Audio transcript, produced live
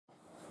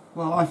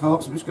Well, hi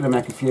folks, I'm just going to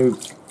make a few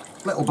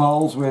little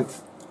balls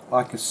with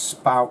like a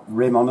spout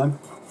rim on them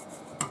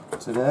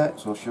today,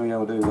 so I'll show you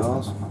how to do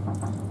those.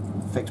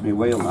 Fix my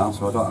wheel now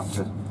so I don't have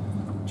to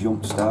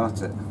jump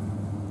start it.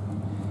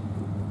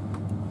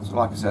 So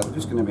like I said, it's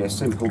just going to be a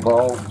simple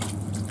ball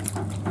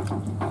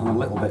on a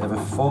little bit of a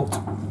foot,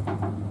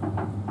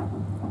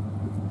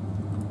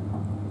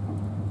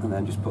 and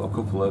then just put a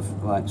couple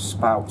of like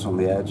spouts on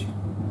the edge.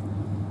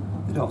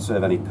 They don't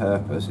serve any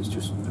purpose, it's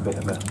just a bit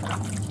of a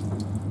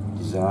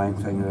design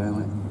thing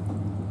really.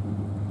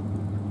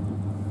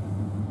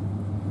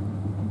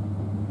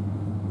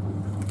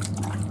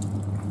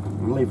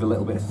 And leave a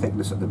little bit of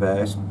thickness at the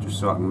base just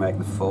so I can make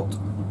the foot.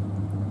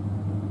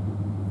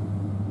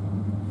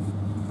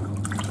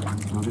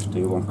 I'll just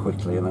do one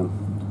quickly and then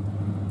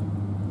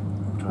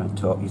try and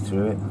talk you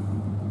through it.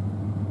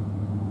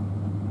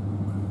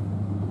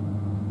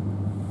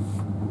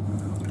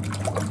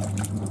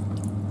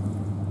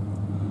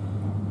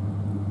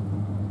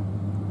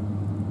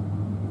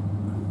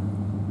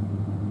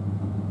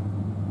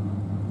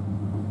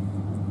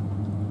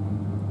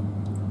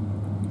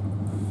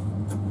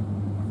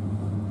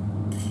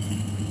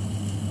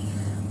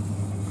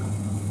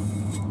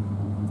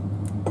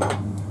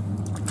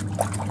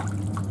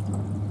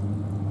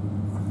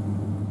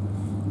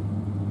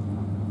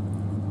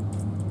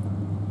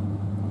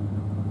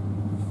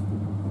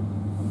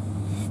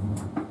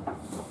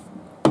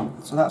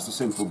 So that's the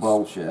simple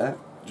ball shape,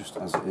 just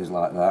as it is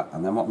like that.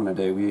 And then what I'm going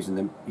to do,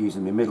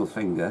 using my middle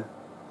finger,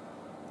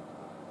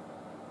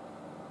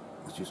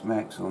 is just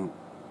make some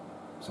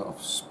sort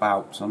of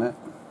spouts on it.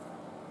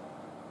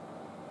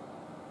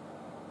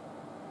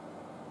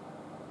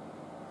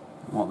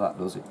 And what that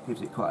does, it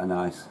gives it quite a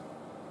nice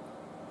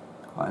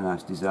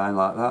design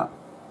like that.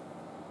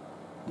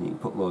 And you can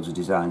put loads of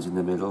designs in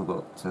the middle,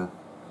 but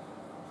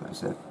like I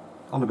said,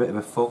 on a bit of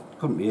a foot,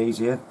 couldn't be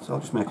easier. So I'll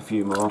just make a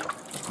few more.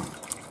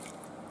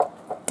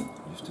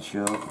 Just to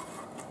show.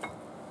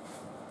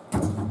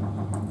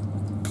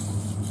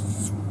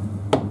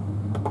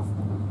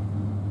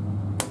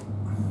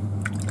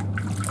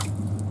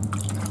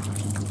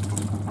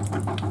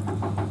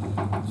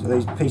 So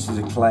these pieces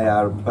of clay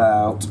are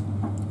about,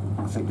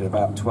 I think they're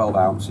about 12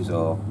 ounces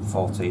or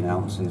 14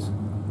 ounces.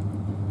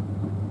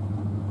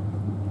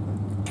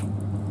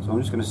 So I'm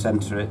just going to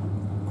centre it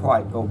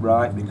quite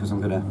upright because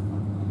I'm going to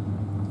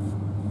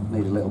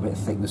need a little bit of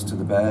thickness to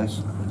the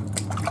base.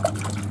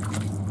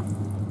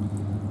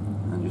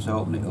 Just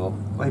open it up,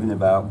 leaving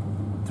about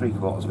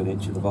 3/4 of an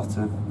inch at the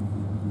bottom,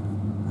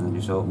 and then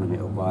just opening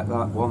it up like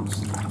that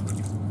once,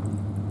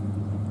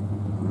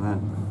 and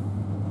then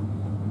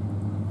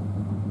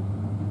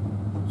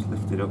just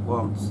lift it up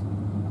once,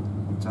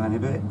 a tiny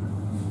bit,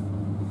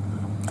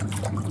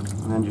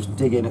 and then just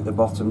dig in at the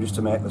bottom just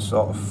to make the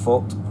sort of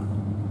foot,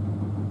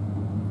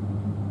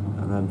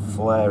 and then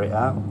flare it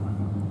out.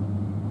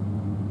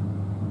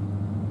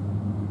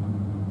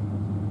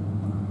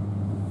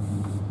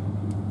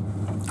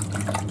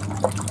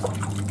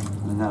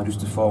 And now just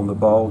to form the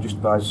ball,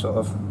 just by sort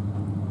of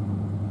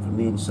from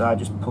the inside,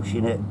 just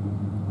pushing it,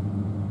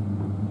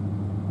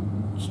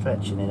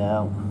 stretching it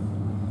out,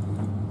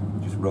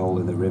 just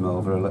rolling the rim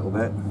over a little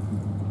bit.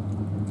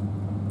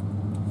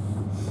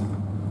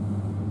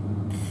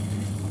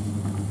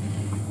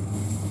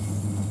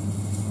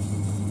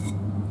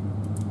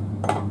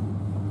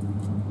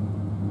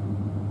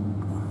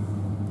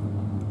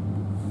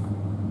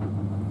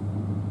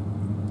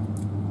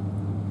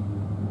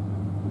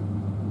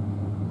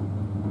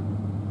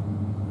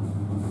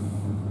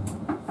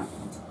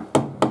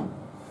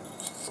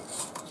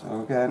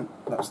 So again,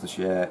 that's the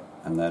shape,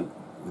 and then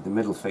with the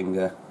middle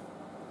finger,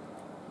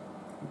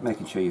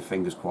 making sure your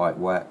finger's quite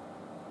wet,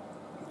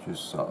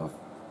 just sort of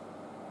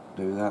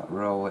do that,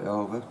 roll it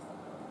over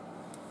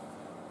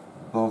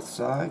both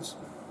sides,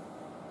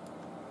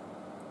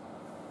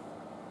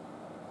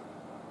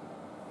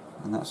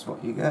 and that's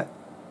what you get.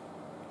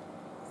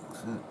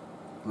 So,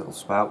 little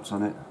spouts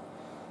on it.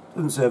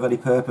 Doesn't serve any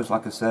purpose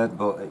like I said,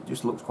 but it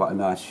just looks quite a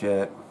nice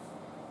shape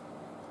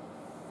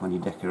when you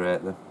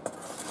decorate them.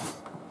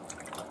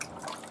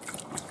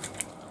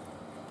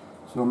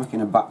 So I'm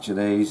making a batch of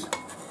these,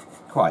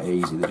 quite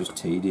easy, they're just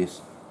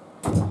tedious.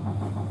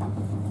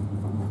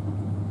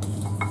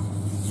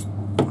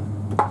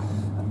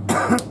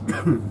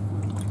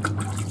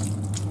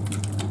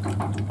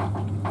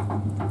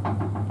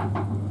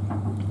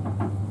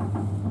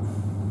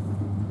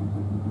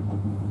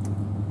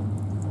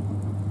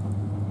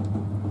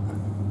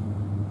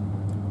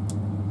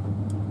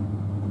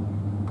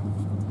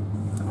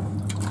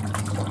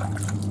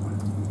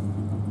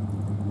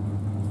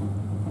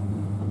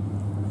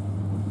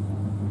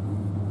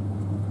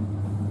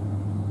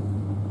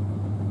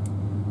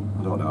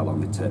 I don't know how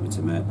long it take me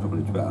to make,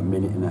 probably about a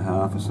minute and a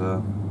half or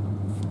so.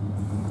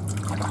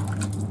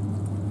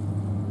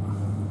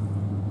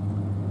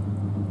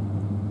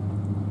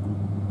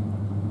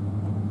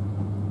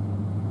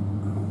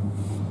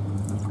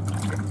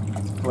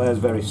 Clay is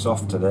very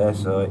soft today,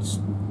 so it's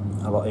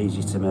a lot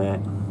easier to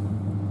make,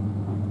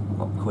 a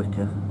lot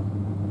quicker.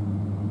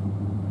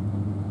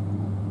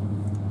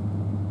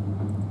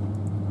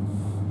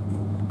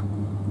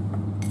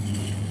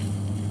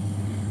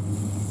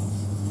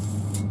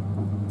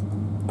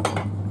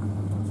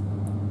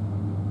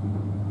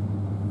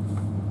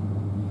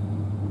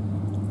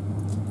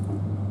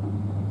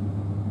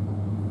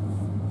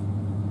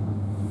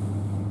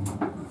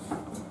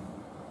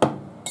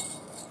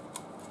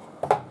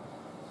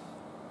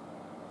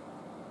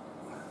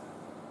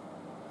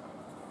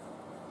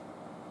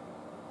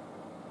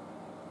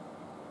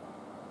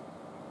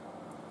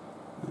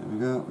 we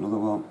go, another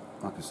one.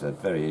 Like I said,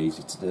 very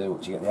easy to do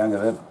once you get the hang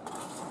of it.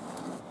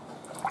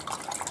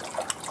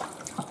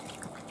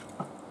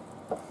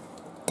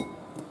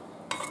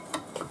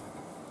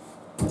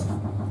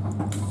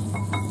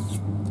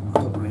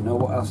 Don't really know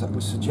what else I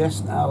would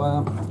suggest now.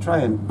 I'll try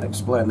and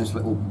explain this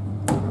little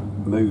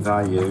move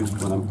I used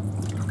when I'm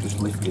just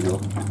lifting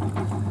up.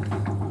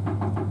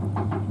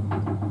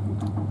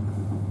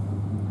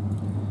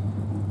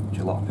 Which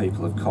a lot of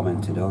people have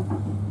commented on.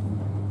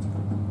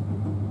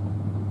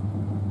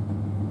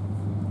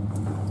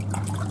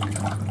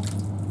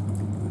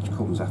 Which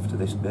comes after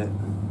this bit.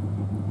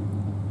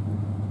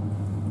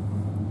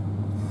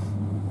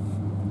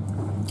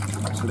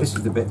 So this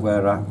is the bit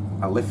where I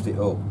lift it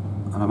up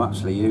and I'm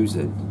actually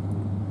using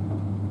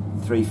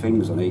 3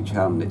 fingers on each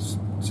hand. It's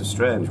a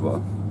strange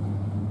one.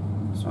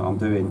 So I'm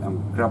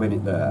grabbing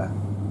it there,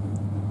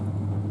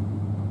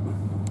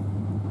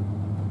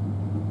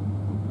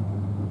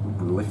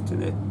 and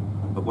lifting it.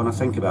 But when I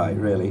think about it,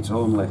 really, it's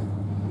only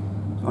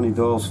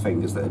those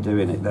fingers that are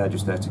doing it. They're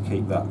just there to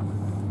keep that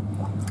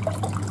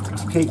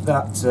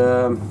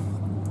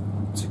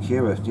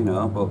secure, you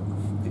know. But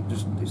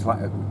it's like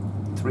a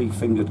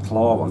 3-fingered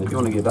claw one. If you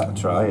want to give that a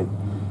try and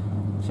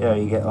see how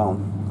you get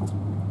on.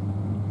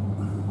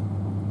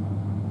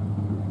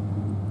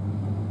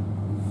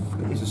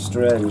 It is a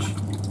strange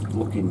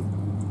looking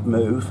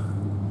move.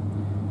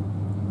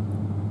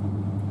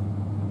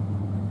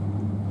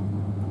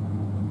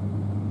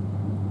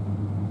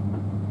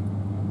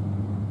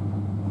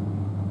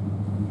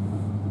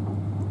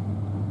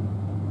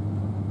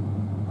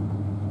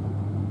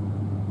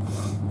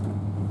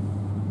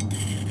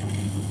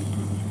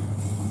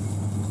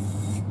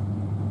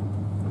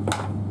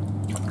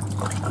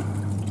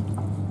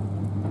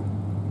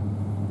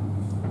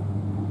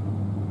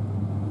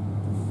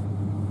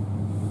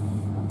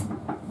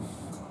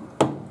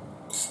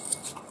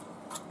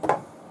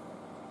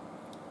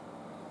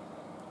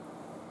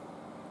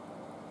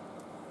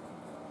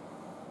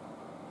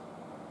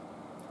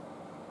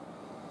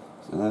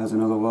 So there's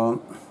another one,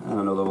 and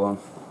another one.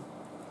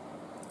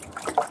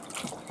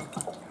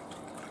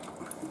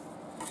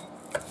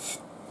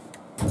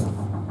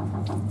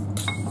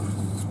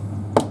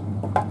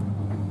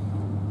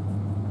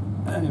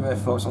 Anyway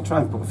folks, I'll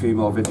try and put a few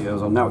more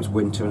videos on. Now it's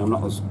winter and I'm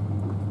not as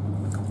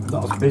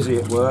busy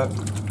at work.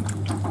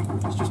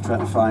 It's just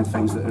trying to find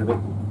things that are a bit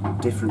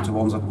different to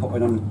ones I've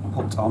put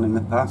on in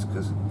the past,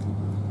 because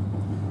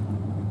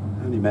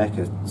I only make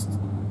a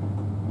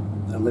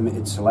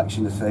limited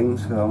selection of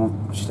things, so I'll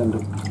just end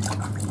up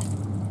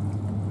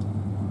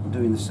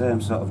doing the same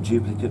sort of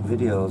duplicate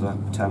videos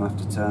time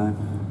after time.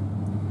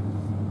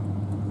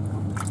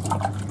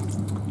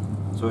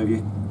 So if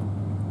you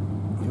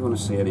want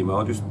to see any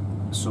more, just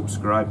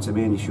subscribe to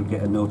me and you should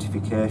get a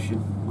notification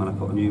when I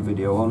put a new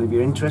video on if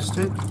you're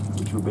interested,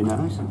 which would be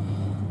nice.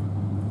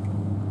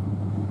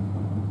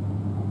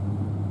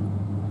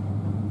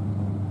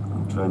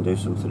 I'll try and do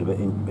something a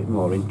bit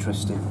more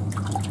interesting.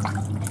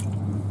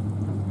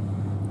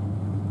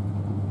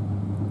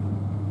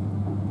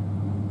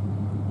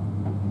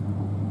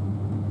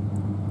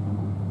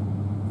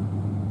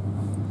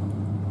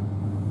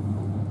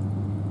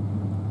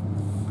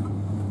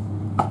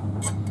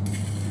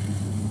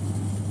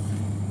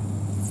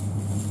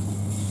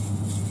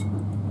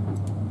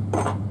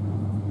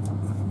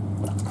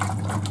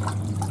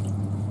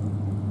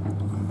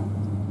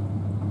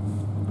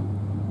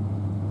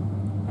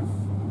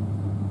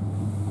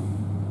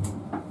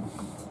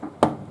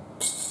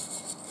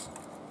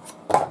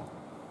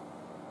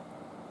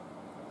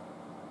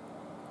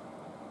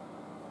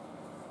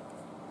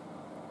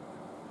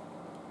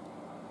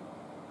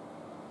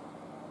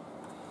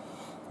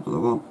 Another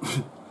one.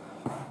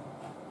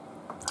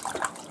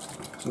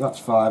 So that's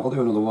 5. I'll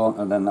do another one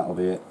and then that'll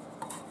be it.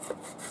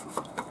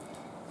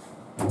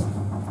 I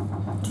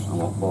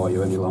won't bore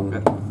you any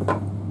longer.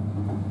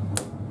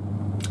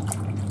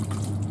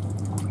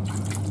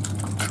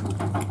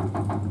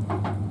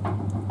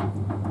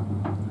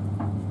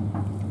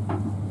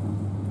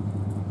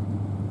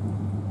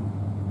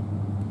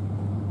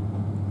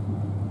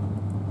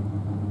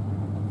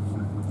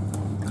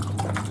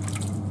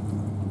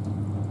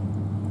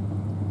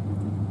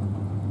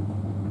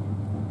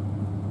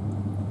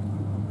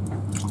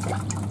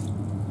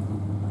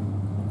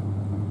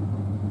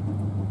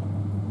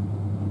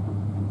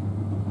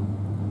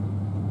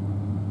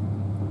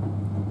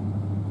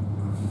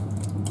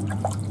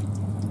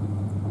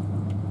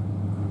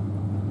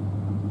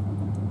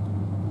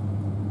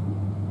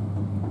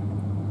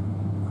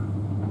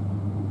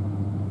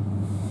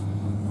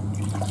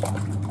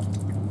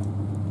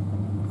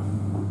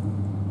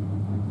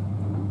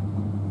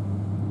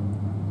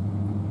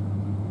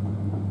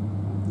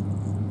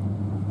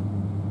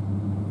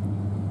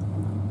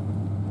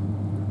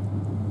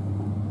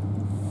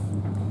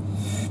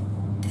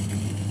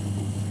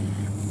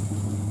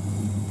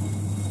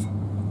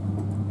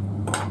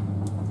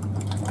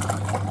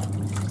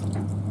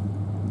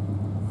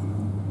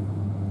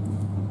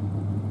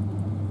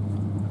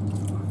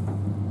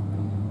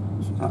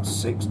 That's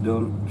 6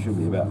 done, should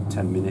be about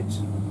 10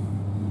 minutes.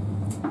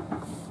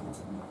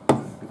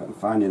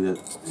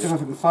 if I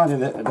can find it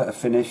that are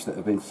finished, that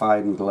have been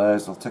fired and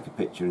glazed, I'll take a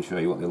picture and show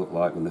you what they look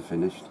like when they're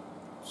finished.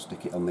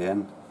 Stick it on the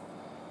end.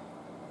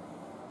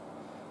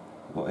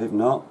 But if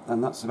not,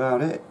 then that's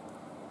about it.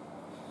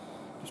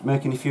 Just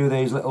making a few of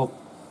these little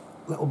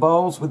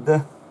balls with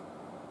the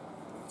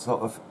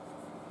sort of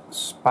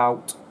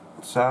spout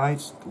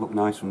sides. Look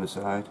nice from the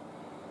side.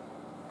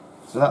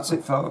 So that's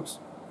it, folks.